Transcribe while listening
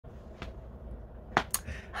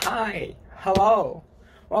Hi, hello,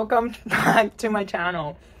 welcome back to my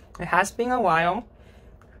channel. It has been a while.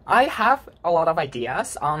 I have a lot of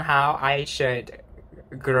ideas on how I should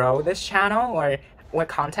grow this channel or what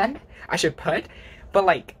content I should put, but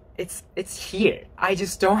like it's here. I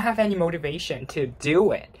just don't have any motivation to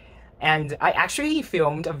do it. And I actually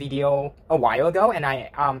filmed a video a while ago, and I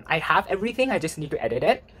have everything. I just need to edit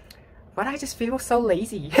it. But I just feel so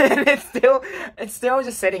lazy. it's still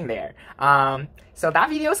just sitting there. So that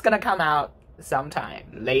video is gonna come out sometime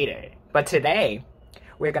later. But today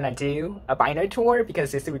we're gonna do a binder tour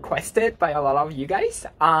because it's requested by a lot of you guys.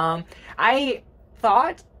 I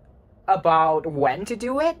thought about when to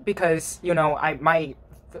do it because, you know, my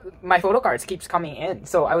photo cards keeps coming in.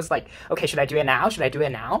 So I was like, okay, should I do it now? Should I do it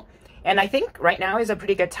now? And I think right now is a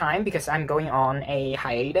pretty good time because I'm going on a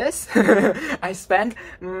hiatus. I spent,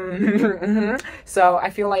 so I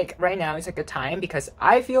feel like right now is a good time because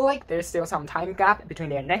I feel like there's still some time gap between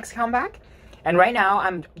their next comeback. And right now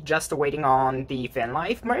I'm just waiting on the Fan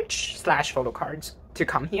Life merch / photo cards to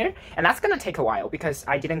come here. And that's gonna take a while because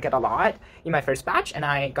I didn't get a lot in my first batch and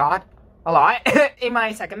I got a lot in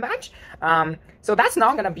my second batch. So that's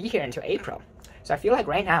not gonna be here until April. So I feel like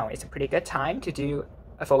right now is a pretty good time to do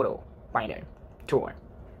a photo binder tour.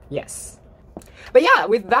 Yes. But yeah,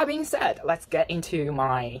 with that being said, let's get into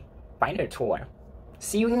my binder tour.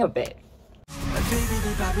 See you in a bit.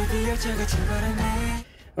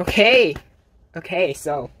 Okay,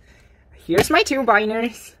 so here's my two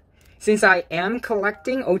binders. Since I am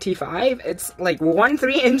collecting OT5, it's like 1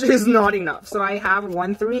 3-inch is not enough. So I have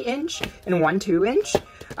 1 3-inch and 1 2-inch.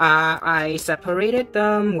 I separated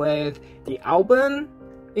them with the album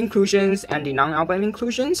inclusions and the non-album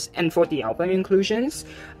inclusions. And for the album inclusions,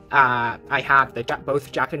 I have the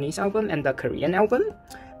both Japanese album and the Korean album.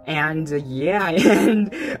 And yeah, and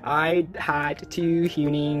I had 2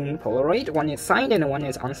 Huning Polaroid. One is signed and one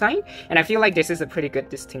is unsigned. And I feel like this is a pretty good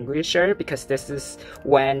distinguisher because this is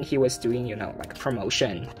when he was doing, you know, like a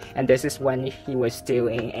promotion. And this is when he was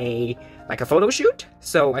doing a photo shoot.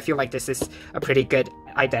 So I feel like this is a pretty good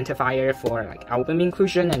identifier for like album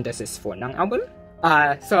inclusion, and this is for non-album.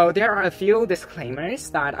 So there are a few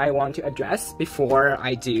disclaimers that I want to address before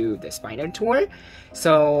I do this binder tour.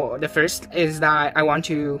 So the first is that I want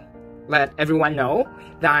to let everyone know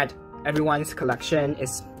that everyone's collection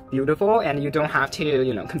is beautiful and you don't have to,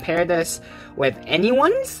 you know, compare this with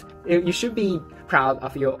anyone's. You should be proud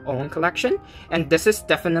of your own collection. And this is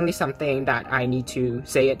definitely something that I need to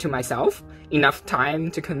say it to myself. Enough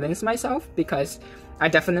time to convince myself because I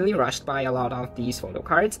definitely rushed by a lot of these photo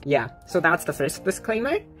cards. Yeah, so that's the first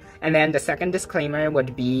disclaimer. And then the second disclaimer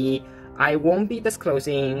would be I won't be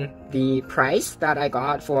disclosing the price that I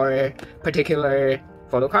got for particular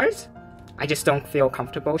photo cards. I just don't feel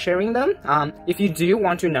comfortable sharing them. If you do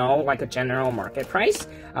want to know like a general market price,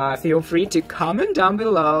 feel free to comment down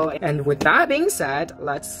below. And with that being said,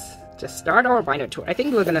 let's just start our binder tour. I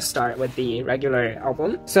think we're gonna start with the regular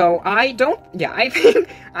album. So I think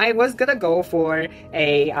I was gonna go for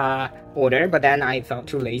a order, but then I felt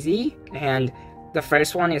too lazy. And the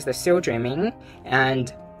first one is the Still Dreaming,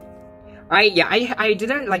 and I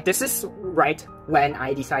didn't like, this is right when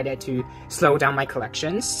I decided to slow down my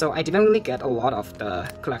collections, so I didn't really get a lot of the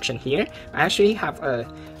collection here. I actually have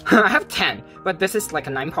I have 10, but this is like a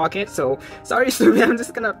 9 pocket, so sorry Subin, I'm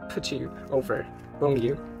just gonna put you over, boom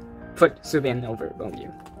you. Put Subin over, boom you.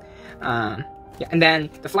 Yeah, and then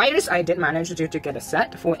the flyers, I did manage to get a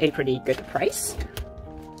set for a pretty good price.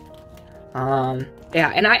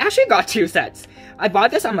 Yeah, and I actually got 2 sets. I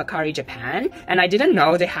bought this on Mercari Japan, and I didn't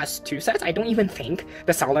know they has 2 sets. I don't even think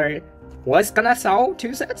the seller was gonna sell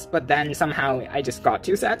 2 sets, but then somehow I just got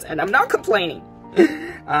 2 sets, and I'm not complaining.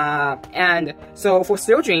 And so for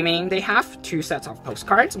Still Dreaming, they have 2 sets of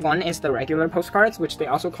postcards. One is the regular postcards, which they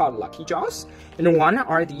also call Lucky Jaws, and one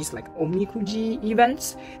are these like Omikuji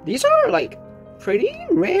events. These are like pretty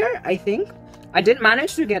rare, I think. I did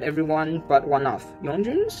manage to get everyone but one of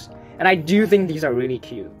Yeonjun's, and I do think these are really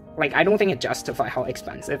cute. Like, I don't think it justifies how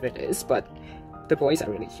expensive it is, but the boys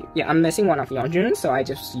are really cute. Yeah, I'm missing one of Yeonjun's, so I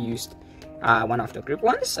just used one of the group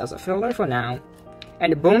ones as a filler for now.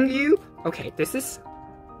 And the Bongyu, okay, this is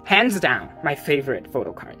hands down my favorite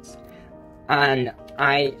photo cards. And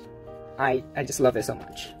I just love it so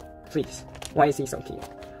much. Please, why is he so cute?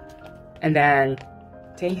 And then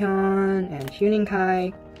Taehyun and Huening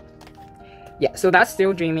Kai. Yeah, so that's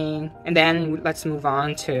Still Dreaming. And then let's move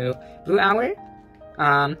on to Blue Hour.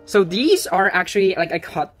 So these are actually like I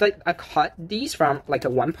cut these from like a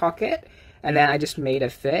 1 pocket, and then I just made a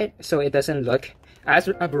fit so it doesn't look as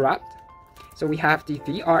abrupt. So we have the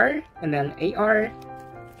VR and then AR.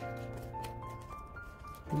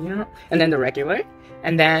 Yeah, and then the regular.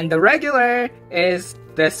 And then the regular is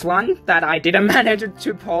this one that I didn't manage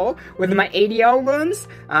to pull with my 80 albums,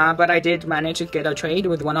 but I did manage to get a trade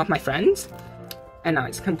with one of my friends. And now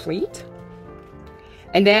it's complete.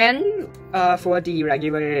 And then for the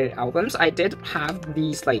regular albums, I did have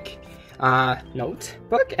these like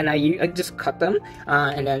notebook, and I just cut them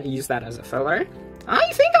and then use that as a filler.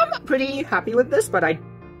 I think I'm pretty happy with this, but I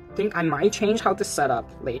think I might change how to set up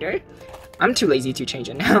later. I'm too lazy to change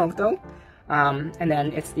it now though. And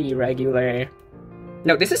then it's the regular,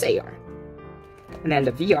 no, this is AR. And then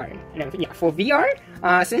the VR. And then, yeah, for VR,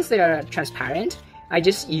 since they are transparent, I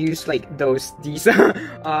just use like these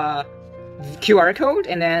QR code,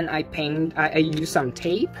 and then I use some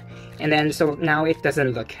tape, and then so now it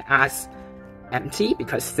doesn't look as empty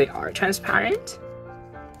because they are transparent.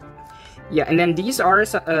 Yeah, and then these are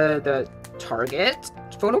the Target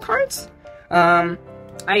photo cards. I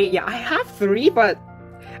have 3, but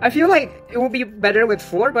I feel like it will be better with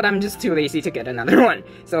 4, but I'm just too lazy to get another one.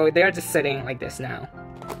 So they're just sitting like this now.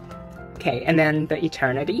 Okay, and then the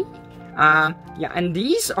Eternity. Yeah, and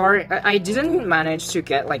these are, I didn't manage to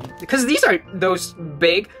get like, because these are those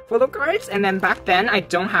big photo cards, and then back then I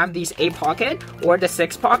don't have these 8 pocket or the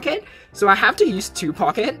 6 pocket, so I have to use 2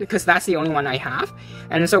 pocket because that's the only one I have.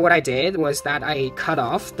 And so what I did was that I cut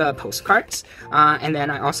off the postcards, and then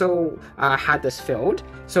I also had this filled,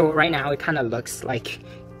 so right now it kind of looks like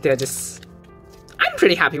they're just, I'm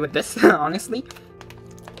pretty happy with this, honestly.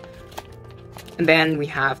 And then we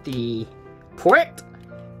have the port.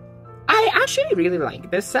 I actually really like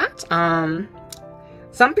this set.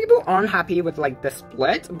 Some people aren't happy with like the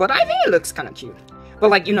split, but I think it looks kind of cute. But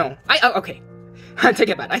like, you know, okay, I take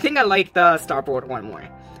it back. I think I like the starboard one more.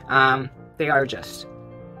 They are just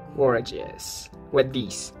gorgeous with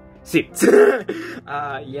these suits.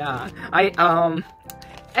 Yeah,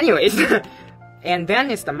 anyways, and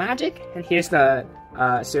then it's the magic, and here's the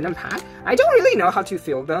student pack. I don't really know how to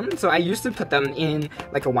fill them, so I used to put them in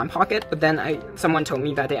like a 1 pocket, but then someone told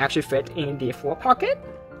me that they actually fit in the 4 pocket.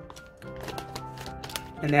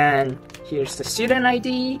 And then here's the student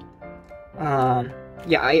ID.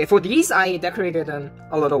 Yeah, for these I decorated them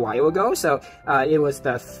a little while ago, so it was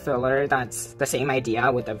the filler that's the same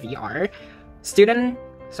idea with the VR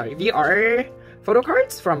photo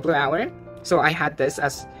cards from Blue Hour. So I had this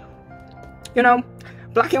as, you know,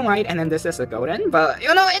 black and white, and then this is a golden, but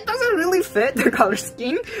you know, it doesn't really fit the color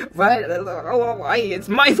scheme, but it's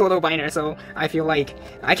my photo binder, so I feel like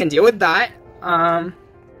I can deal with that.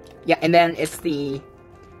 Yeah, and then it's the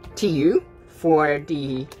TU for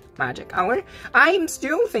the magic hour. I'm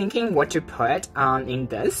still thinking what to put in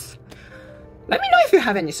this. Let me know if you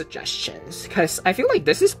have any suggestions, because I feel like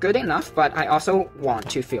this is good enough, but I also want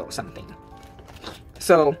to feel something.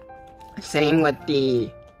 So, same with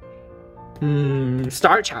the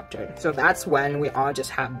Star chapter. So that's when we all just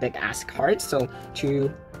have big ass cards, so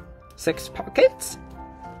 2 6 pockets.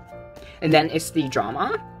 And then it's the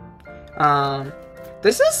drama.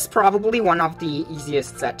 This is probably one of the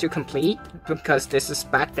easiest set to complete, because this is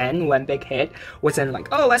back then when Big Hit wasn't like,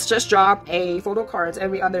 oh, let's just drop a photo cards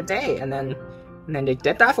every other day, and then they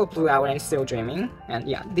did that for Blue Hour and Still Dreaming. And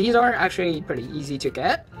yeah, these are actually pretty easy to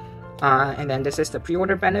get. And then this is the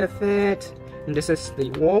pre-order benefit, and this is the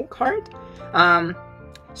wall card.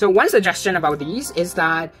 So one suggestion about these is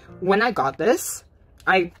that when I got this,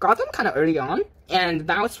 I got them kind of early on, and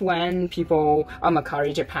that's when people on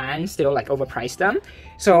Mercari Japan still like overpriced them.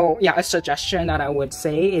 So yeah, a suggestion that I would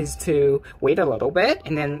say is to wait a little bit,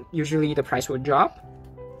 and then usually the price would drop.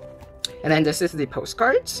 And then this is the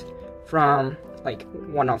postcards from like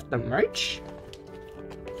one of the merch.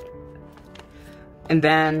 And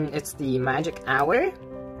then it's the magic hour,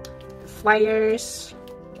 flyers,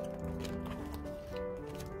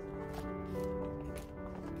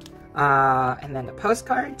 and then the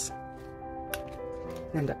postcards,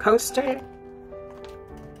 and the coaster,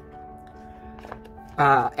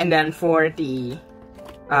 and then for the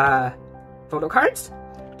photo cards,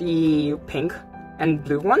 the pink and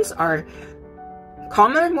blue ones are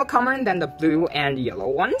more common than the blue and yellow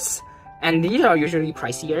ones, and these are usually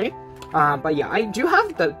pricier. But yeah, I do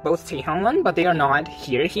have both Taehyung one, but they are not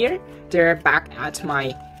here. They're back at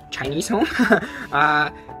my Chinese home.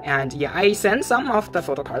 And yeah, I sent some of the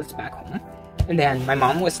photo cards back home. And then my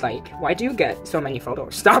mom was like, why do you get so many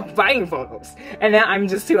photos? Stop buying photos. And then I'm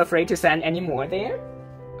just too afraid to send any more there.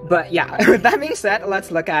 But yeah, with that being said, let's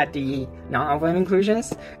look at the non-album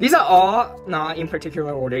inclusions. These are all not in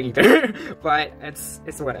particular order either, but it's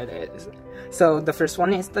what it is. So the first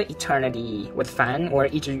one is the Eternity with Fan or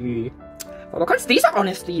Ijuyu photo cards. These are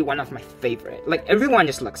honestly one of my favorite. Like, everyone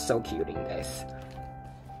just looks so cute in this.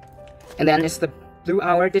 And then it's the Blue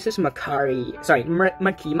Hour. This is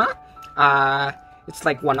Makima. It's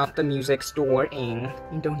like one of the music store in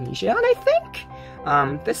Indonesia, I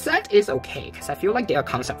think. This set is okay because I feel like they are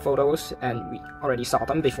concept photos and we already saw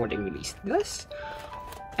them before they released this.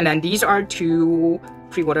 And then these are 2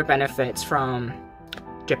 pre-order benefits from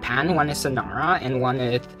Japan. One is Sonara and one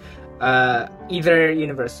is either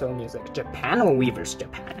Universal Music Japan or Weavers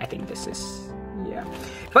Japan. I think this is, yeah.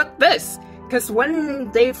 But this, because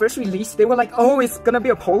when they first released, they were like, oh, it's gonna be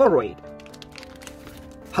a Polaroid.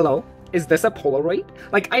 Hello? Is this a Polaroid?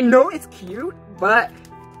 Like, I know it's cute, but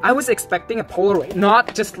I was expecting a Polaroid,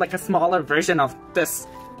 not just like a smaller version of this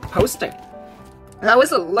poster. And I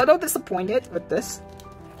was a little disappointed with this.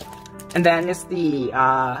 And then it's the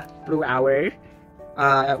Blue Hour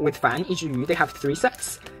with Fan Iju. They have 3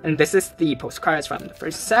 sets. And this is the postcards from the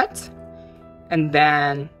first set. And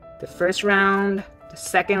then the first round, the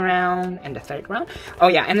second round, and the third round. Oh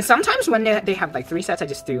yeah, and sometimes when they have like 3 sets, I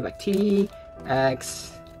just do like T,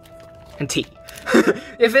 X, and T.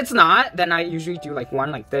 If it's not, then I usually do like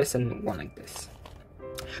one like this and one like this.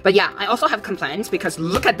 But yeah, I also have complaints because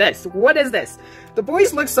look at this. What is this? The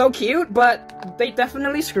boys look so cute, but they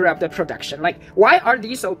definitely screw up the production. Like, why are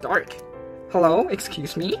these so dark? Hello?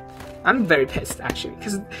 Excuse me? I'm very pissed, actually.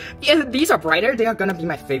 Because if these are brighter, they are gonna be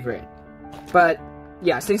my favorite. But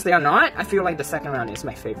yeah, since they are not, I feel like the second round is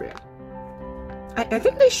my favorite. I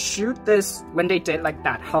think they shoot this when they did like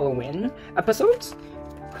that Halloween episodes.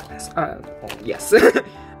 Oh, yes.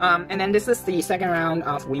 And then this is the second round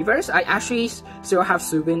of Weavers. I actually still have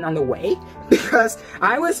Subin on the way because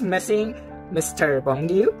I was missing Mr.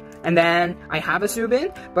 Bongyu. And then I have a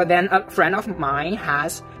Subin, but then a friend of mine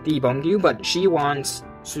has the Bongyu, but she wants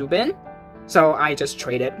Subin. So I just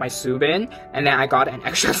traded my Subin, and then I got an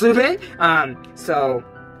extra Subin. So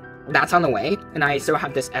that's on the way. And I still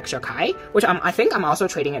have this extra Kai, which I think I'm also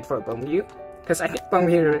trading it for a Bongyu. Because I think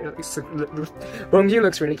Bongyu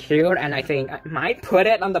looks really cute, and I think I might put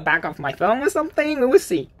it on the back of my phone or something. We'll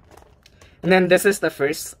see. And then this is the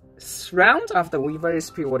first round of the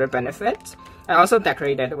Weavers pre-order benefit. I also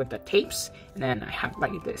decorated with the tapes, and then I have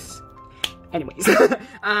like this. Anyways,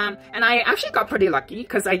 and I actually got pretty lucky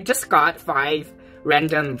because I just got 5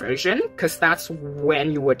 random version, because that's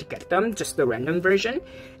when you would get them, just the random version.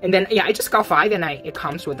 And then yeah, I just got 5 and it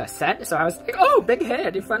comes with a set, so I was like, oh, big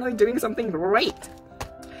hit, you're finally doing something great.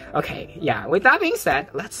 Okay, yeah, with that being said,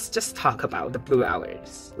 let's just talk about the Blue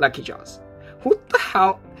Hours Lucky Draws. Who the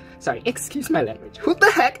hell, sorry, excuse my language, who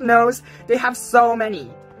the heck knows they have so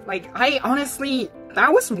many? Like, I honestly,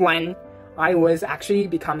 that was when I was actually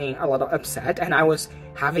becoming a little upset, and I was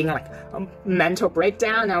having like a mental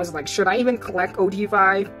breakdown. I was like, should I even collect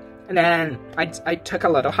OT5? And then I took a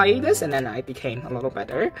little hiatus, and then I became a little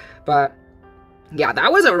better. But yeah,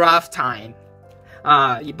 that was a rough time.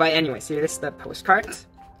 But anyways, here's the postcards.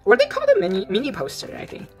 Or they call them mini poster, I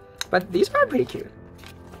think. But these are pretty cute.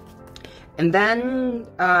 And then,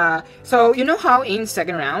 so you know how in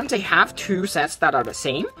second round they have 2 sets that are the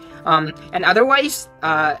same? And otherwise,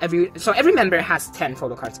 every member has 10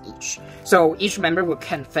 photo cards each. So each member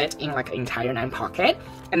can fit in like an entire 9 pocket.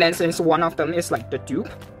 And then since one of them is like the dupe,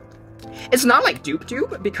 it's not like dupe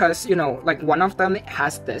because, you know, like one of them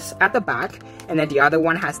has this at the back and then the other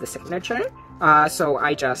one has the signature. So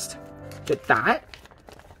I just did that.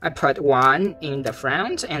 I put one in the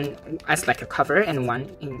front and as like a cover and one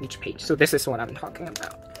in each page. So this is what I'm talking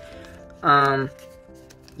about.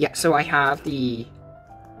 Yeah, so I have the...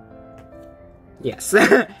 Yes.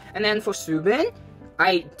 And then for Subin,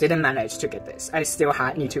 I didn't manage to get this. I still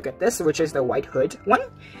need to get this, which is the white hood one.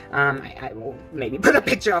 I will maybe put a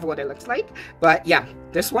picture of what it looks like. But yeah,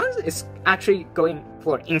 this one is actually going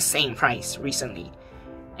for insane price recently.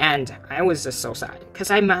 And I was just so sad, because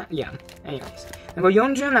yeah, anyways. And for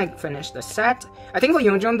Yeonjun, I finished the set. I think for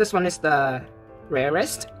Yeonjun, this one is the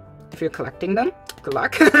rarest, if you're collecting them. Good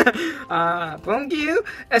luck. Bongyu,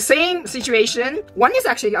 same situation. One is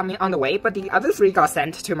actually on the way, but the other 3 got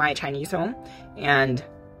sent to my Chinese home. And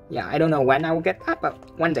yeah, I don't know when I will get that,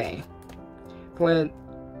 but one day. For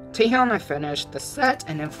Taehyun, I finished the set,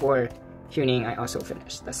 and then for Hyuning, I also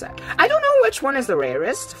finished the set. I don't know which one is the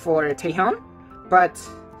rarest for Taehyun, but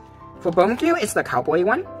for Bongyu, it's the cowboy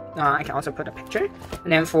one. I can also put a picture.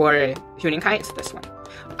 And then for Hyuning Kai, it's this one.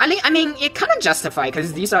 I mean, it kind of justified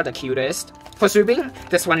because these are the cutest. For Subin,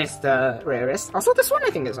 this one is the rarest. Also, this one I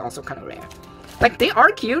think is also kind of rare. Like, they are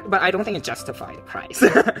cute, but I don't think it justified the price.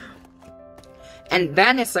 And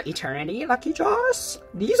then it's the Eternity Lucky Draws.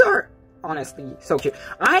 These are honestly so cute.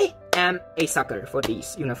 I am a sucker for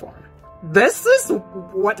these uniforms. This is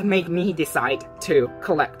what made me decide to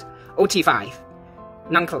collect OT5.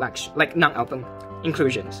 Non-collection, like non-album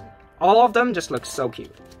inclusions. all of them just look so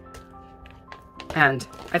cute. And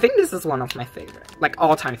I think this is one of my favorite, like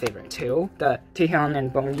all-time favorite too, the Taehyun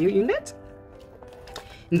and Bongyu unit.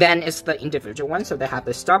 And then it's the individual one, so they have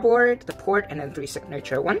the starboard, the port, and then 3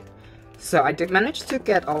 signature one. So I did manage to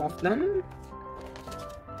get all of them.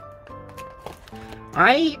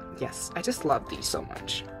 I just love these so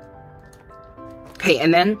much. Okay,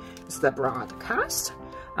 and then it's the broadcast.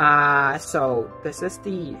 So this is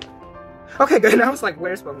the... Okay, good. I was like,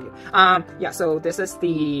 where's Bongyu? Yeah, so this is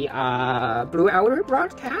the Blue Outer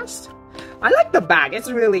broadcast. I like the bag. It's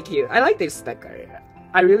really cute. I like this sticker.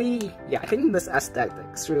 I think this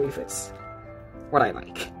aesthetics really fits what I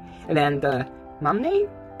like. And then the mom name,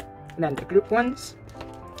 and then the group ones.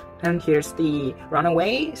 And here's the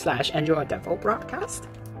Runaway / Angel or Devil broadcast.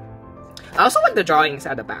 I also like the drawings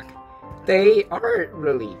at the back. They are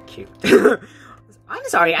really cute. I'm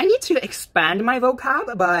sorry, I need to expand my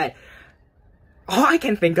vocab, but all I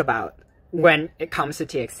can think about when it comes to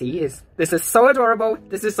TXT is this is so adorable,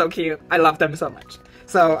 this is so cute, I love them so much.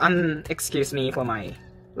 So, excuse me for my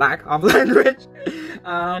lack of language.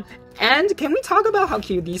 And can we talk about how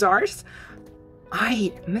cute these are?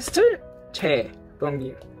 Mr. Che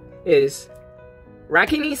Bongyu is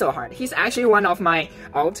wrecking me so hard. He's actually one of my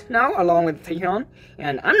alt now, along with Taehyun,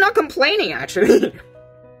 and I'm not complaining actually.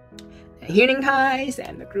 Healing ties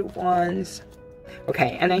and the group ones.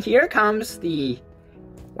 Okay, and then here comes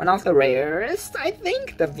one of the rarest, I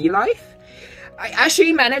think, the V-Life. I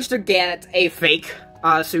actually managed to get a fake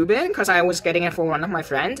Subin because I was getting it for one of my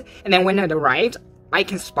friends, and then when it arrived, I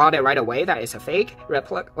can spot it right away that it's a fake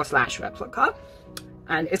replica or / replica.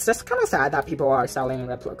 And it's just kind of sad that people are selling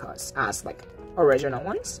replicas as like original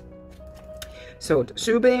ones. So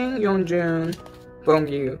Subin, Yeonjun,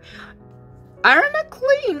 Bongyu.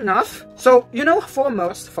 Ironically enough, so you know, for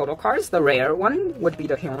most photo cards, the rare one would be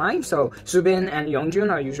the Hyun line. So Subin and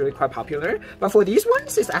Yeonjun are usually quite popular, but for these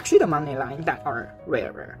ones, it's actually the Mangne line that are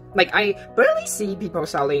rarer. Like I barely see people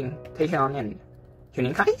selling Taehyun and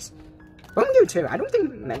Hyunin Kais. Bongyu too. I don't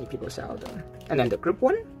think many people sell them. And then the group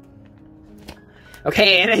one.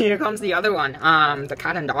 Okay, and then here comes the other one, the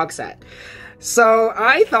cat and dog set. So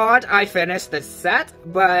I thought I finished the set,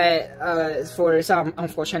 but for some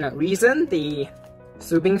unfortunate reason, the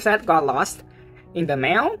Subin set got lost in the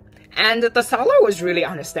mail, and the seller was really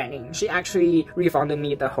understanding. She actually refunded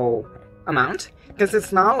me the whole amount, because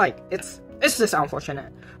it's not like, it's just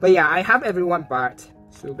unfortunate. But yeah, I have everyone but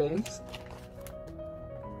Subin's.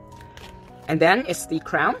 And then it's the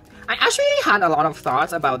crown. I actually had a lot of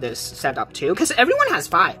thoughts about this setup too, because everyone has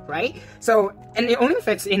 5, right? So, and it only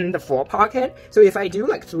fits in the 4 pocket. So if I do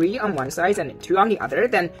like 3 on one side and 2 on the other,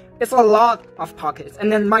 then it's a lot of pockets.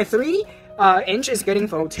 And then my 3 inch is getting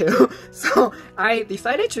full too. So I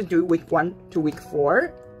decided to do week 1 to week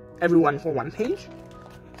 4, everyone for 1 page.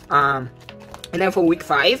 And then for week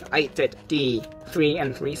 5, I did the 3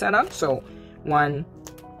 and 3 setup. So 1.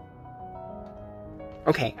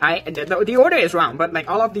 Okay, the order is wrong, but like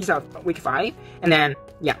all of these are week 5, and then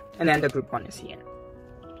yeah, and then the group 1 is here.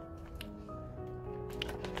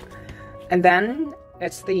 And then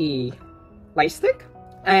it's the light stick,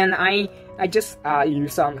 and I just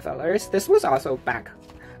used some fillers. This was also back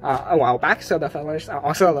a while back, so the fillers are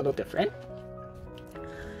also a little different.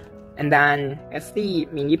 And then it's the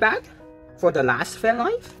mini bag for the last fan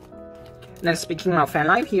life. And then speaking of fan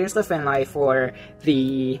life, here's the fan life for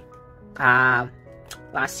the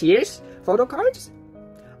last year's photo cards.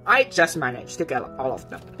 I just managed to get all of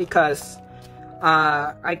them because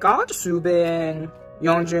I got Subin,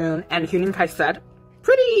 Yeonjun, and Hyunin Kai set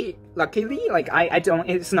pretty luckily. Like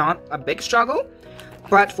it's not a big struggle.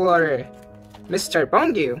 But for Mr.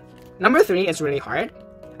 Bongyu, number 3 is really hard.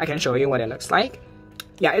 I can show you what it looks like.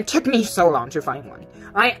 Yeah, it took me so long to find one.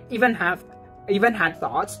 I even had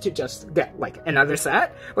thoughts to just get like another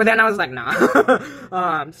set, but then I was like, nah.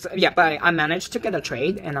 So, yeah, but I managed to get a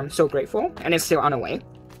trade, and I'm so grateful, and it's still on the way.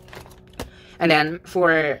 And then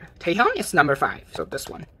for Taehyun, it's number 5, so this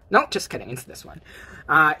one. No, just kidding, it's this one.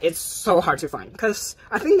 It's so hard to find, because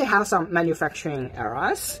I think they have some manufacturing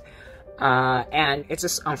errors, and it's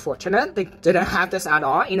just unfortunate they didn't have this at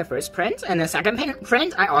all in the first print, and the second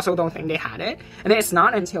print, I also don't think they had it, and it's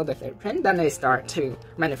not until the third print that they start to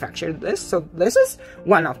manufacture this, so this is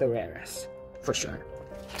one of the rarest, for sure.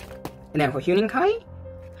 And then for Hyunin Kai,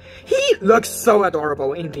 he looks so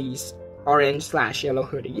adorable in these orange/yellow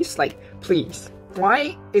hoodies, like, please,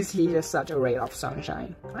 why is he just such a ray of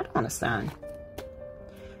sunshine? I don't understand.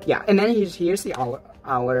 Yeah, and then here's the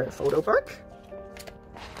our photo book.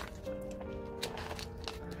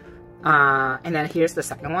 And then here's the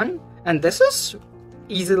second one, and this is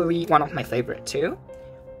easily one of my favorite too.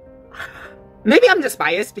 Maybe I'm just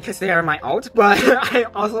biased because they are my alt, but I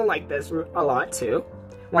also like this a lot too.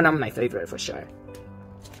 One of my favorite for sure.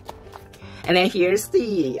 And then here's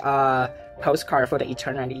the postcard for the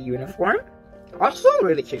Eternity uniform. Also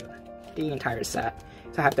really cute, the entire set.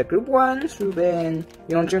 So I have the group 1, Subin,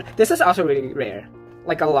 Yeonjun. This is also really rare.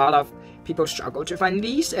 Like a lot of people struggle to find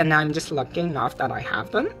these, and I'm just lucky enough that I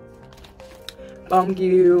have them.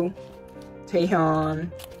 Bongyu,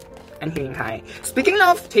 Taehyun, and Hyunkai. Speaking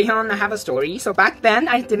of Taehyun, I have a story. So back then,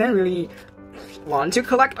 I didn't really want to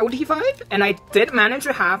collect OT5, and I did manage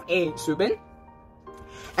to have a Subin.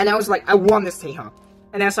 And I was like, I want this Taehyun.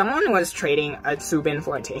 And then someone was trading a Subin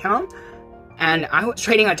for a Taehyun, and I was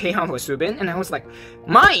trading a Taehyun for a Subin, and I was like,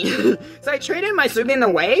 mine! So I traded my Subin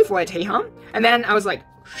away for a Taehyun, and then I was like,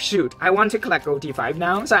 shoot, I want to collect OT5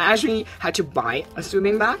 now. So I actually had to buy a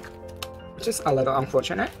Subin back, which is a little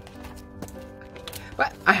unfortunate.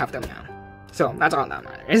 But I have them now, so that's all that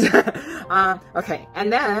matters. Okay,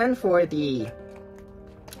 and then for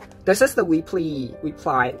this is the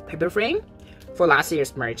reply paper frame for last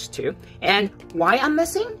year's merch too. And why I'm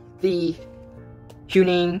missing the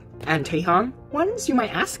Hyuning and Taehyun ones, you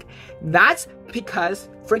might ask? That's because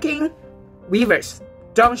freaking Weavers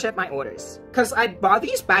don't ship my orders. Because I bought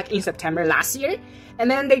these back in September last year, and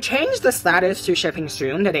then they changed the status to shipping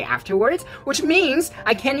soon the day afterwards, which means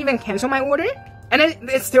I can't even cancel my order. And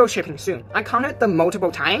it's still shipping soon. I counted them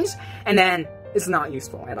multiple times, and then it's not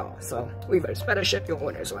useful at all. So, Weavers, better ship your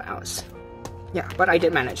orders or else. Yeah, but I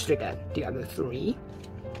did manage to get the other 3.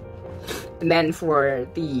 And then for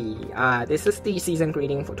the, this is the season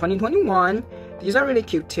greeting for 2021. These are really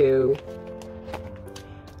cute too.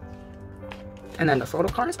 And then the photo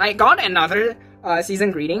cards. I got another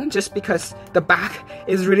season greeting just because the back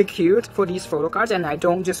is really cute for these photo cards, and I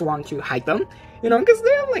don't just want to hide them, you know, because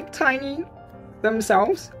they're like tiny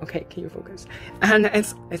themselves. Okay, can you focus? And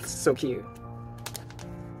it's so cute.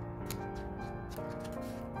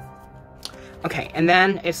 Okay, and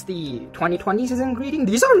then it's the 2020 season greeting.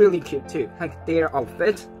 These are really cute too, like their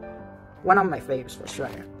outfit. One of my faves for sure.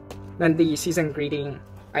 Then the season greeting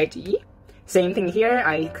ID. Same thing here,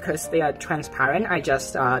 because they are transparent, I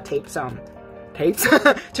just taped some tapes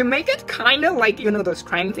to make it kind of like, you know, those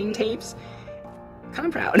crime theme tapes. Kind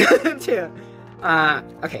of proud too.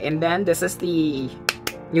 Okay, and then this is the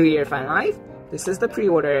New Year Fan Life. This is the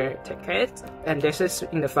pre-order ticket, and this is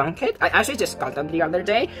in the fun kit. I actually just got them the other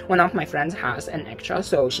day. One of my friends has an extra,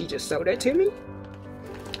 so she just sold it to me.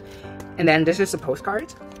 And then this is the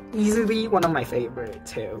postcard. Easily one of my favorite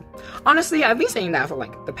too. Honestly, I've been saying that for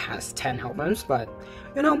like the past 10 albums, but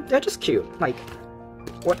you know, they're just cute. Like,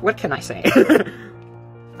 what can I say?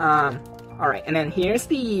 Alright, and then here's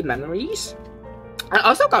the memories. I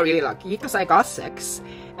also got really lucky because I got 6,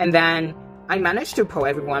 and then I managed to pull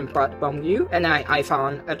everyone but Bongyu, and I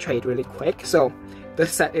found a trade really quick, so the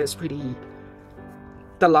set is pretty...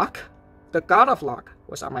 The god of luck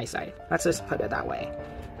was on my side. Let's just put it that way.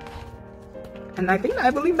 And I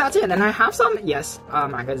believe that's it. And I have some, yes,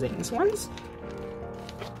 magazines ones.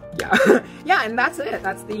 Yeah. Yeah, and that's it.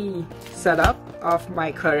 That's the setup of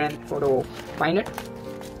my current photo binder.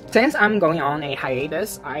 Since I'm going on a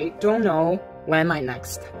hiatus, I don't know when my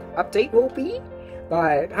next update will be,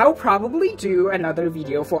 but I'll probably do another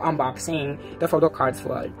video for unboxing the photo cards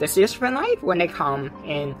for this year's Fan Life when they come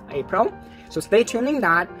in April. So stay tuned in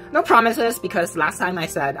that. No promises, because last time I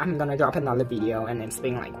said I'm gonna drop another video and it's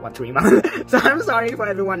been like, what, 3 months? So I'm sorry for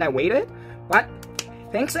everyone that waited. But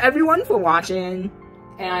thanks everyone for watching.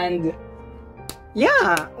 And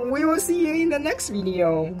yeah, we will see you in the next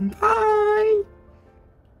video. Bye!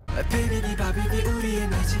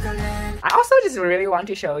 I also just really want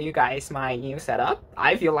to show you guys my new setup.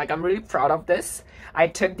 I feel like I'm really proud of this. I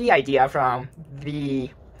took the idea from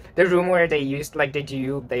the room where they used, like, they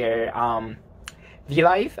do their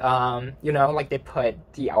V-Live, you know, like they put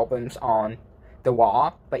the albums on the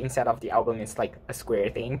wall, but instead of the album it's like a square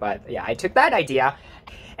thing. But yeah, I took that idea,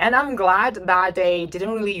 and I'm glad that they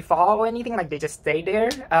didn't really fall or anything, like they just stayed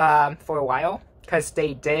there for a while, because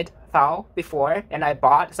they did fall before, and I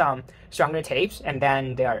bought some stronger tapes, and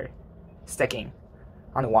then they're sticking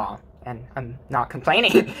on the wall, and I'm not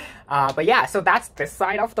complaining. But yeah, so that's this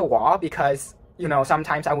side of the wall, because you know,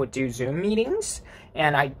 sometimes I would do Zoom meetings,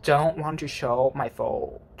 and I don't want to show my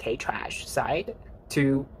full K-trash side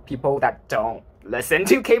to people that don't listen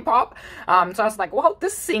to K-pop. So I was like, well,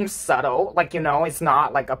 this seems subtle. Like, you know, it's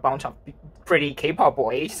not like a bunch of pretty K-pop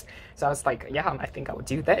boys. So I was like, yeah, I think I would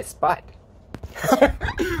do this, but...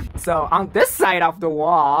 So on this side of the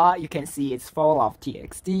wall, you can see it's full of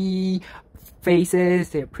TXT, faces.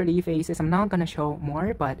 They're pretty faces. I'm not gonna show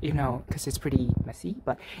more, but you know, because it's pretty messy.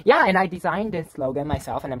 But yeah, and I designed this slogan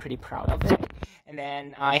myself, and I'm pretty proud of it. And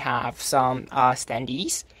then I have some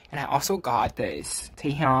standees, and I also got this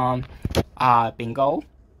Taehyung bingo.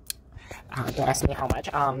 Don't ask me how much.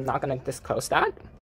 I'm not gonna disclose that.